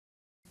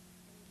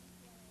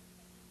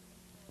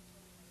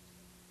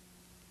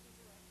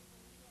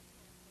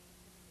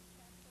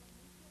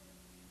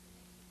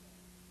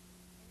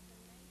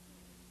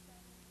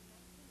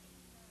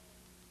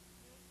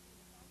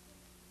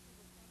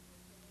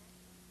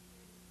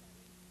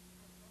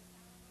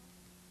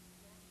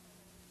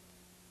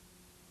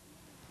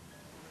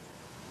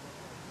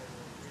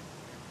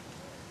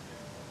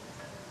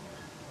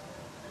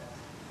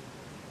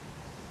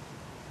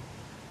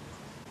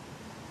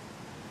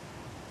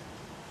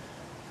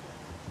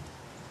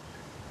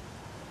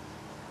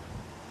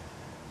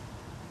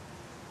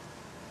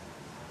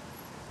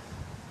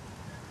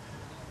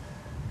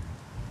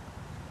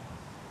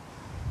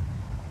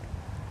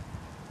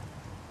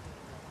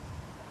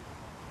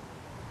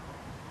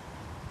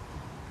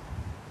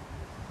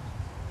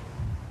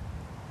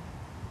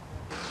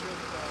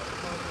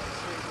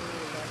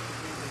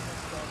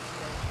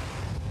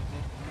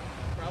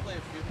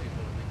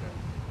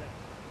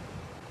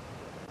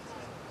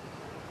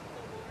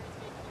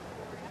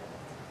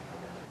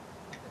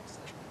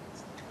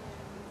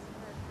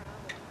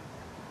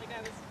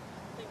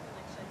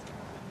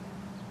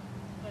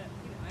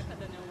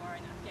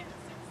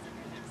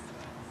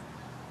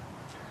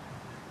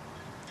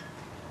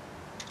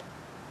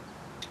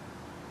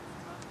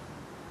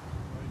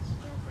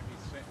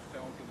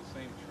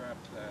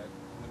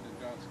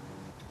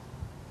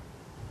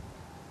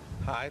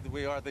Hi,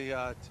 we are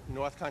the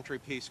North Country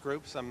Peace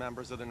Group, some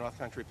members of the North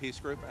Country Peace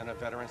Group and of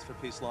Veterans for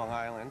Peace Long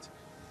Island.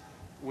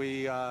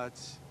 We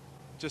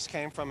just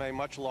came from a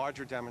much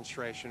larger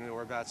demonstration. There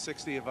were about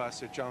 60 of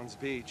us at Jones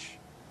Beach,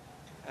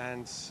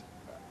 and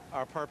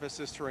our purpose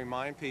is to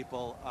remind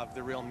people of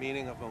the real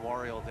meaning of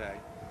Memorial Day.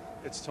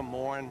 It's to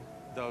mourn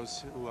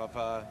those who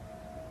have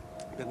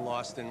been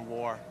lost in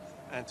war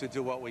and to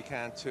do what we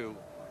can to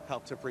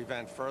help to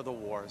prevent further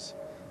wars.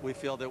 We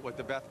feel that what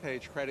the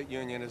Bethpage Credit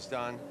Union has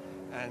done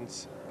and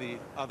the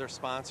other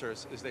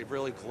sponsors is they've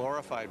really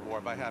glorified war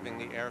by having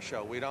the air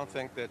show. We don't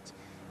think that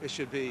it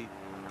should be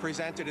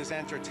presented as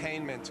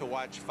entertainment to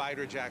watch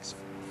fighter jets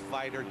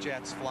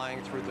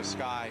flying through the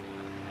sky.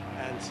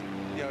 And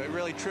it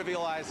really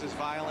trivializes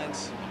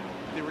violence.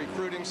 The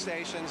recruiting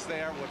stations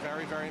there were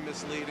very, very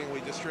misleading.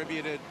 We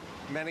distributed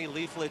many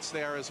leaflets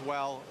there as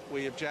well.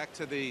 We object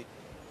to the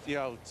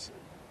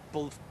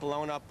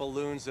blown up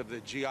balloons of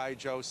the G.I.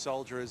 Joe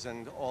soldiers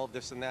and all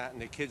this and that,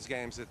 and the kids'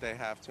 games that they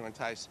have to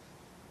entice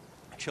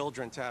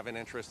children to have an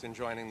interest in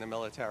joining the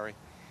military.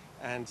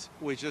 And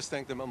we just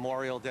think that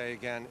Memorial Day,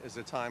 again, is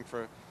a time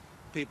for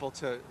people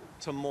to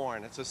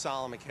mourn. It's a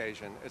solemn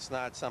occasion. It's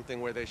not something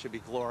where they should be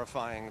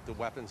glorifying the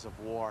weapons of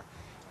war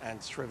and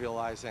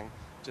trivializing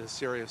the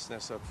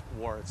seriousness of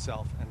war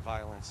itself and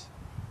violence.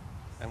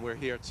 And we're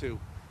here to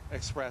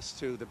express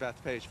to the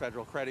Bethpage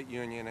Federal Credit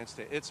Union and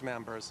to its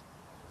members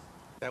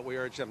that we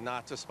urge them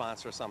not to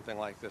sponsor something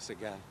like this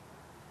again.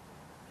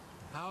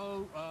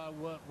 How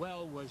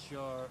well was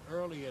your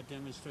earlier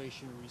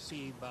demonstration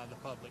received by the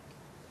public?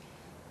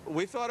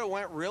 We thought it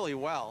went really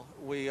well.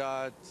 We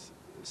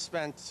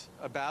spent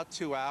about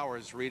 2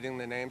 hours reading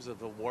the names of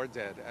the war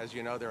dead. As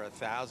you know, there are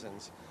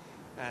thousands.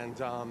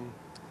 And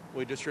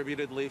we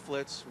distributed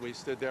leaflets. We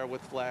stood there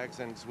with flags,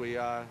 and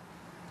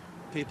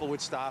people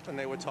would stop and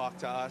they would talk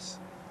to us.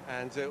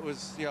 And it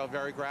was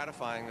very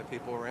gratifying that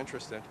people were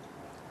interested.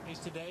 Is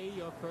today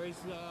your first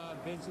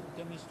visit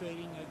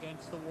demonstrating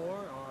against the war,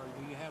 or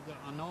do you have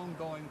an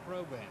ongoing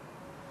program?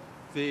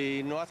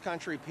 The North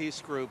Country Peace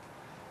Group,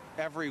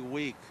 every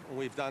week,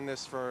 we've done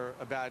this for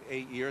about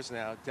 8 years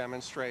now,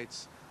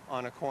 demonstrates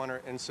on a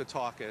corner in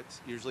Setauket,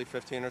 usually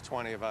 15 or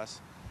 20 of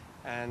us.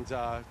 And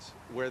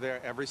we're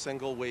there every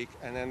single week.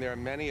 And then there are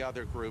many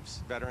other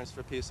groups, Veterans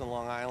for Peace in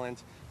Long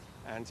Island,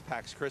 and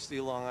Pax Christi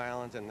Long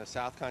Island, and the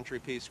South Country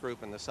Peace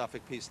Group, and the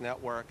Suffolk Peace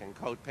Network, and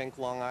Code Pink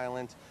Long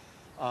Island.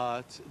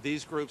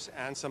 These groups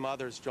and some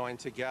others joined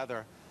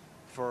together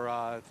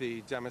for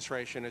the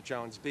demonstration at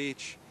Jones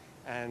Beach,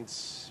 and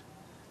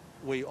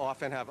we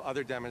often have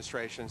other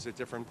demonstrations at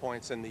different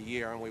points in the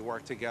year, and we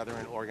work together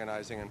in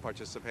organizing and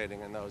participating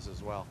in those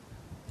as well.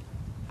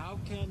 How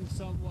can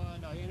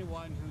someone or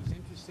anyone who's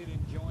interested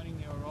in joining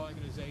your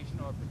organization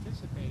or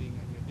participating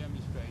in your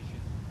demonstration,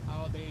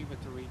 how are they able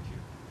to reach you?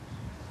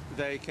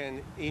 They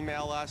can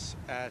email us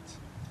at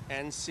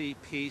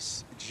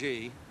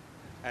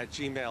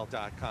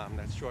ncpeaceg@gmail.com.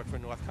 That's short for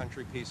North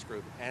Country Peace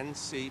Group,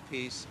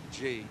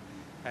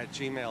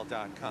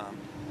 ncpeaceg@gmail.com.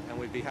 And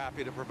we'd be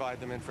happy to provide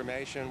them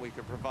information. We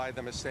could provide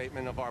them a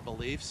statement of our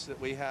beliefs that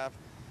we have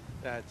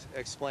that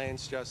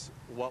explains just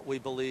what we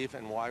believe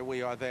and why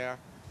we are there.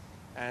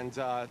 And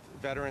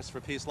Veterans for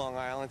Peace Long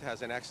Island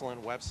has an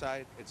excellent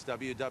website. It's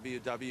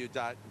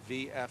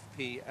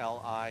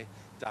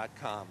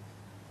www.vfpli.com.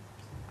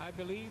 I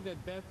believe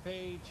that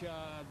Bethpage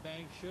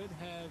Bank should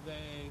have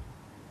a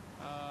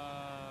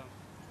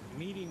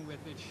meeting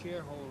with its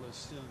shareholders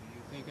soon.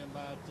 You thinking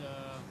about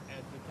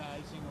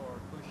advertising or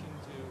pushing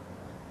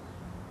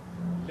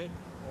to lit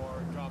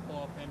or drop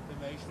off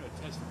information or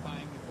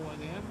testifying before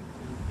them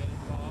to get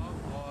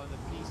involved on the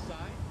peace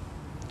side?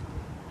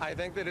 I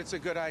think that it's a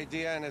good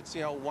idea, and it's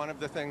one of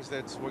the things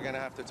that we're going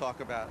to have to talk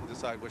about and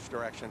decide which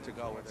direction to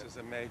go with. This is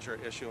a major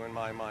issue in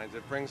my mind.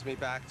 It brings me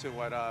back to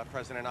what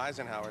President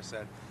Eisenhower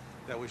said,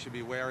 that we should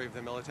be wary of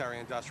the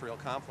military-industrial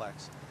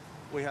complex.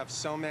 We have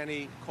so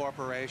many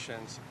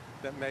corporations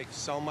that make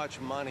so much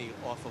money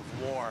off of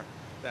war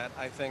that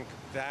I think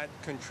that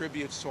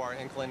contributes to our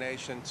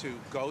inclination to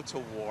go to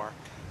war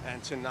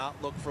and to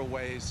not look for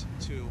ways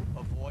to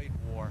avoid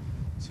war,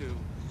 to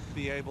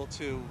be able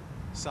to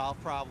solve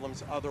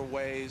problems other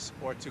ways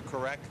or to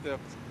correct the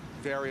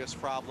various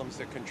problems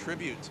that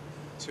contribute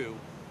to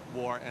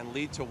war and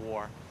lead to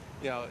war.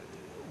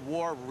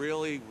 War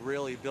really,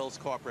 really builds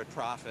corporate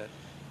profit.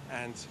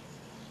 And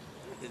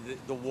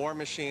the war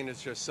machine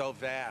is just so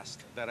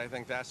vast that I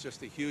think that's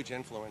just a huge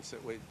influence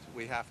that we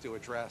have to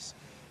address.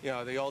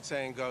 The old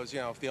saying goes,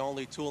 if the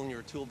only tool in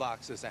your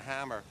toolbox is a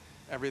hammer,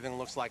 everything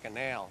looks like a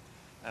nail.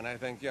 And I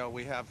think,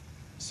 we have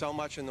so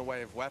much in the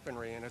way of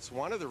weaponry, and it's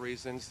one of the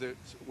reasons that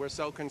we're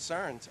so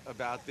concerned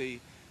about the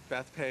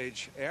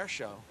Bethpage Air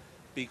Show,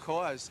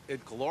 because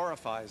it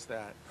glorifies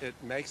that. It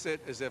makes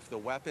it as if the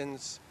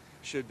weapons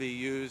should be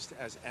used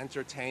as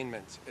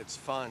entertainment. It's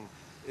fun.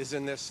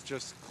 Isn't this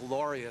just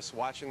glorious,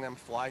 watching them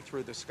fly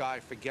through the sky,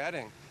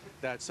 forgetting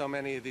that so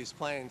many of these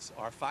planes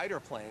are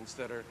fighter planes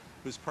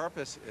whose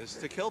purpose is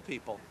to kill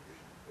people.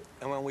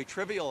 And when we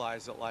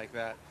trivialize it like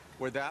that,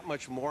 we're that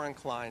much more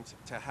inclined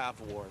to have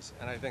wars.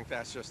 And I think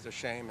that's just a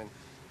shame. And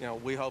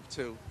we hope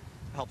to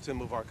help to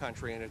move our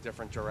country in a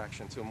different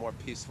direction, to a more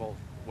peaceful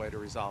way to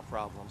resolve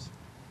problems.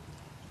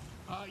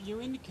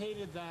 You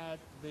indicated that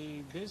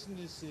the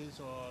businesses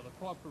or the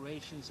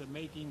corporations are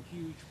making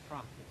huge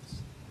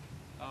profits.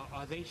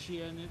 Are they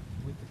sharing it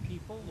with the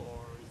people, or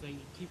are they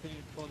keeping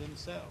it for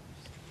themselves?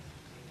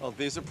 Well,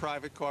 these are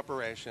private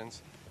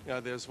corporations.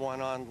 There's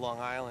one on Long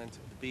Island,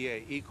 the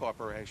BAE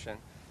Corporation,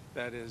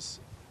 that is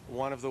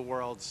one of the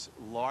world's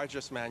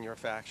largest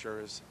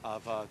manufacturers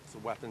of the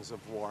weapons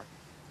of war.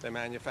 They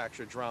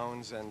manufacture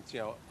drones and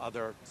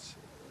other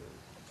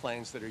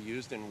planes that are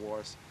used in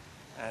wars.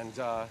 And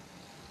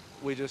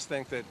we just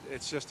think that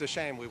it's just a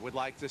shame. We would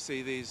like to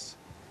see these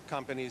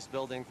companies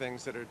building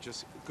things that are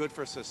just good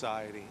for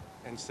society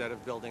instead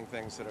of building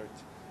things that are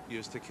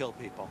used to kill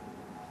people.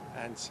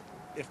 And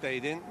if they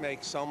didn't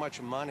make so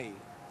much money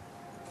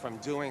from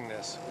doing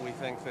this, we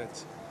think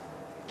that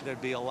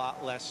there'd be a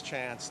lot less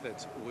chance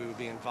that we would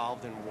be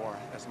involved in war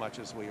as much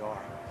as we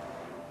are.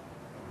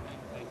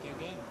 Thank you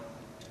again.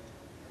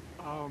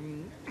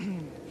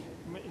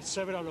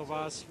 Several of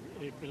us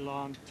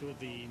belong to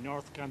the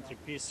North Country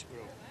Peace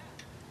Group.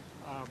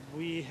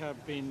 We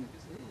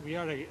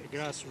are a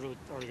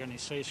grassroots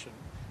organization,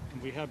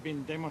 and we have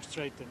been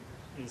demonstrating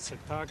in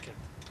Setauket,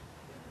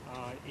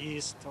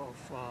 east of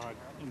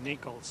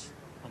Nichols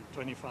on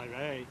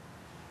 25A,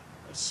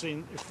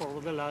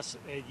 for the last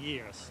 8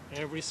 years,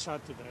 every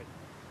Saturday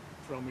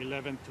from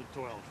 11 to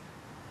 12.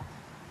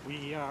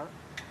 We are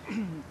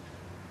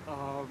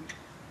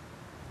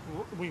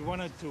we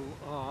wanted to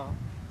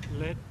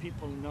let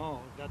people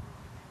know that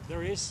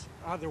there is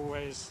other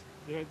ways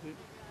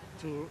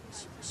to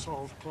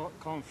solve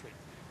conflict.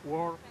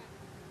 War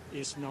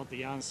is not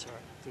the answer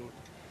to.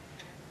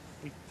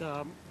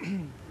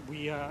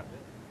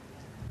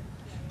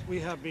 We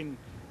have been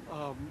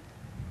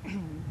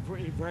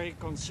very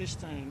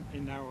consistent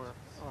in our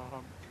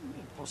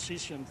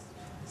position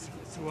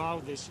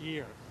throughout this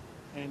year,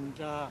 and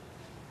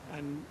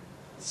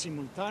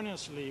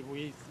simultaneously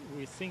we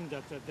think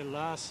that the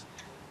last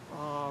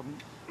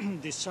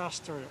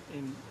disaster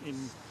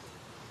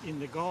in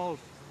the Gulf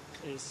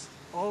is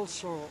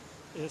also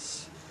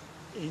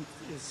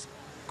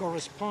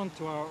correspond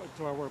to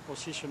our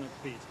position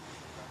of peace.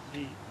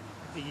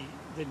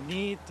 The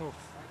need of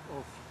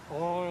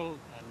oil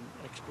and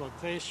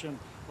exploitation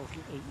of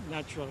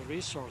natural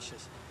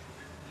resources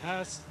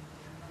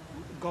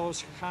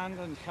goes hand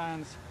in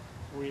hand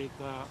with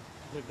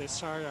the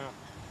desire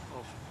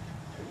of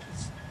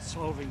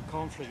solving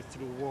conflict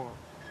through war.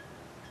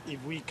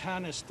 If we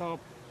can stop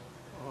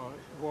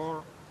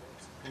war,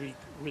 we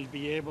will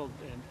be able to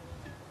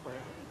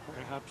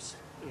perhaps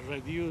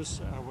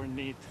reduce our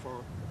need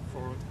for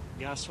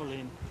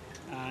gasoline,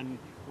 and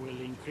will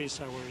increase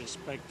our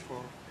respect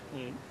for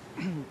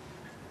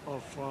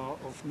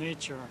of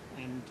nature,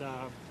 and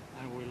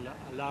will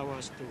allow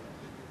us to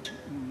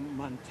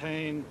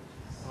maintain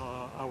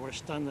our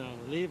standard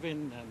of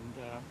living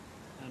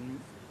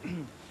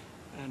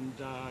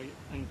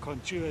and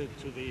contribute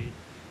to the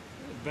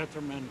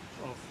betterment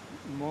of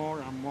more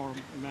and more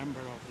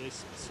members of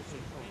this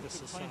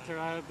society. To point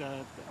out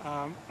that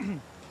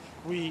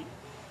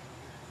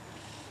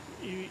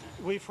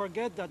we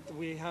forget that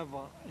we have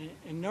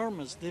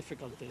enormous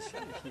difficulties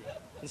here.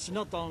 It's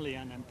not only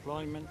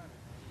unemployment.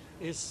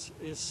 It's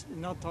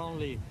not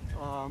only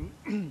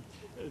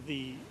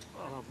the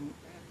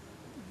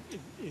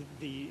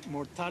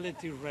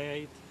mortality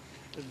rate,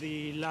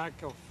 the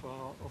lack of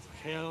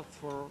health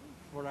for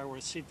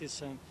our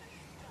citizens.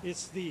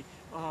 It's the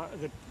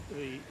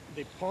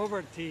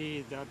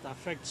poverty that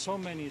affects so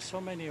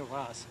many of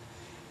us,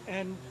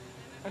 and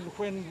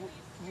when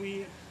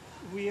we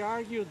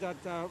argue that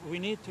we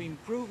need to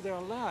improve their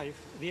life,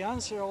 the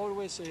answer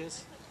always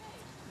is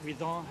we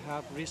don't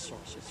have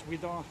resources, we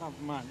don't have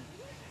money,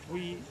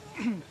 we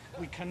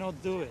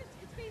cannot do it.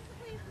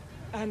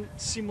 And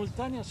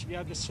simultaneously,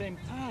 at the same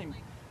time,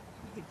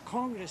 the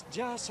Congress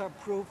just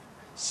approved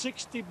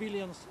 $60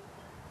 billion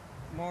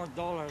more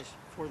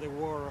for the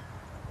war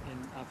in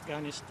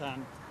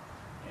Afghanistan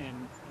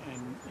and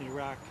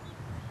Iraq.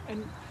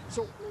 And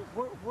so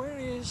where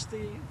is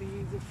the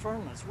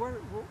fairness?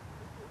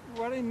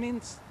 What it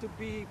means to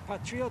be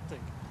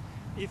patriotic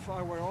if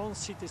our own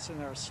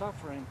citizens are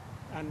suffering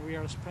and we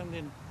are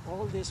spending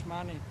all this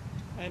money,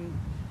 and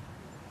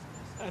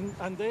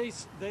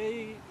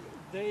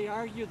they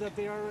argue that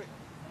they are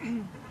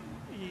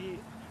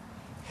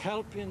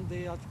helping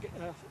the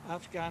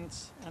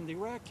Afghans and the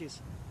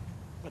Iraqis,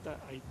 but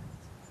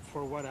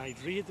for what I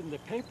read in the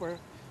paper,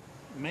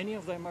 many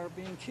of them are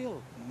being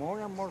killed. More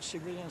and more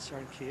civilians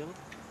are killed,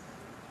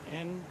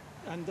 and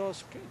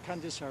those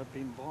countries are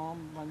being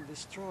bombed and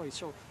destroyed.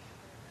 So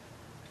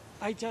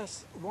I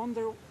just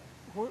wonder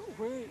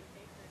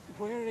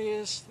where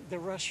is the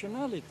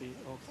rationality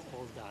of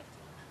all that?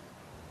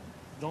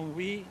 Don't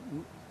we,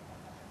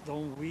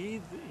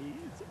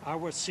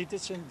 our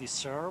citizens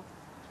deserve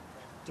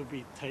to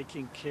be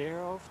taken care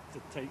of, to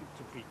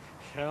be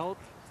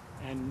helped,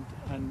 and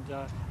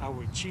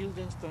our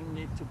children don't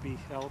need to be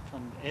helped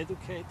and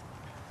educated?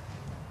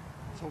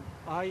 So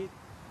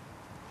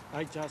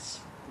I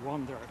just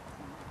wonder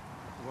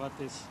what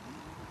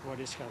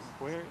is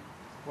happening,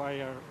 why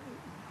are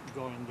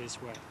going this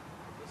way.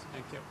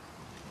 Thank you.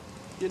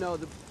 You know,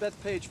 the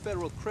Bethpage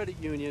Federal Credit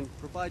Union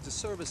provides a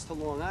service to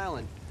Long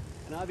Island,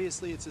 and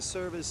obviously it's a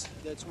service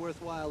that's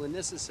worthwhile and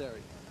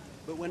necessary.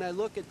 But when I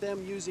look at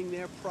them using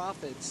their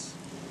profits,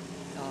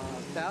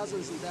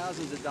 thousands and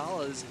thousands of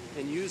dollars,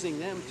 and using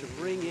them to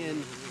bring in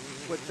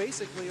what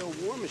basically are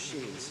war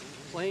machines,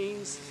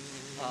 planes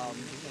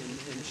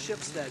and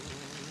ships that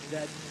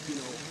you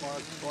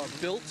know are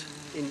built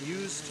and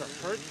used to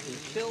hurt and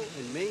kill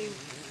and maim,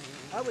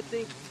 I would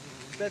think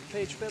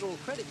Bethpage Federal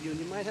Credit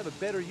Union might have a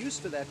better use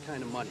for that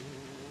kind of money.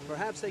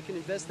 Perhaps they can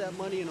invest that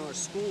money in our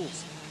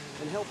schools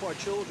and help our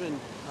children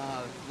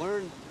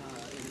learn,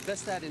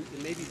 invest that in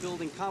maybe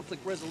building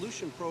conflict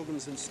resolution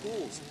programs in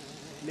schools,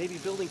 maybe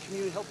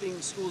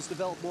helping schools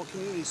develop more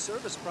community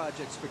service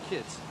projects for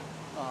kids,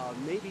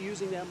 maybe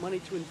using that money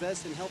to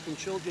invest in helping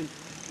children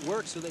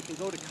work so they can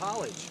go to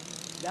college.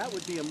 That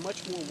would be a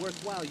much more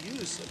worthwhile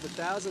use of the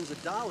thousands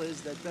of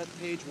dollars that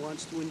Bethpage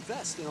wants to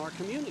invest in our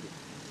community.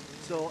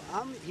 So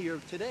I'm here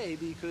today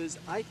because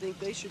I think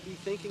they should be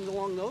thinking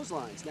along those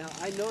lines. Now,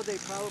 I know they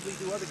probably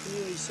do other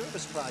community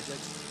service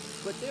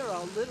projects, but there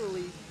are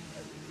literally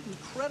an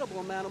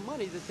incredible amount of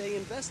money that they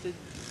invested,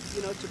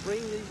 you know, to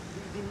bring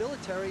the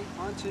military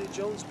onto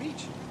Jones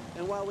Beach.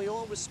 And while we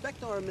all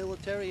respect our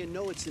military and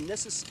know it's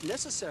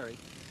necessary,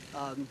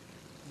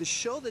 the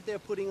show that they're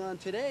putting on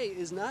today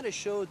is not a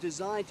show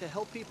designed to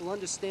help people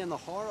understand the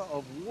horror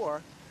of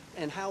war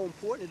and how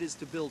important it is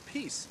to build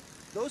peace.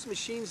 Those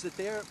machines that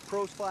they're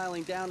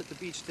profiling down at the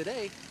beach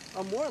today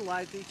are more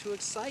likely to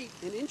excite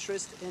an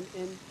interest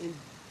and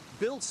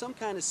build some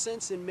kind of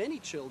sense in many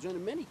children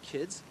and many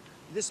kids,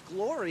 this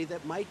glory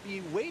that might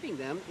be waiting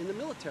them in the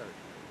military.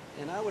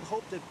 And I would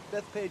hope that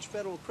Bethpage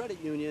Federal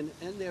Credit Union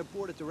and their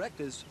board of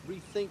directors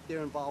rethink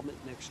their involvement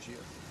next year.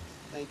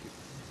 Thank you.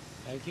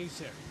 Thank you,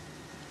 sir.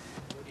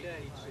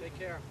 Okay, take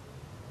care.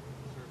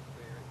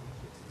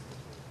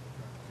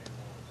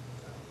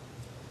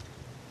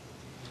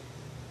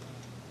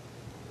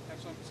 Have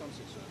some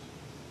success.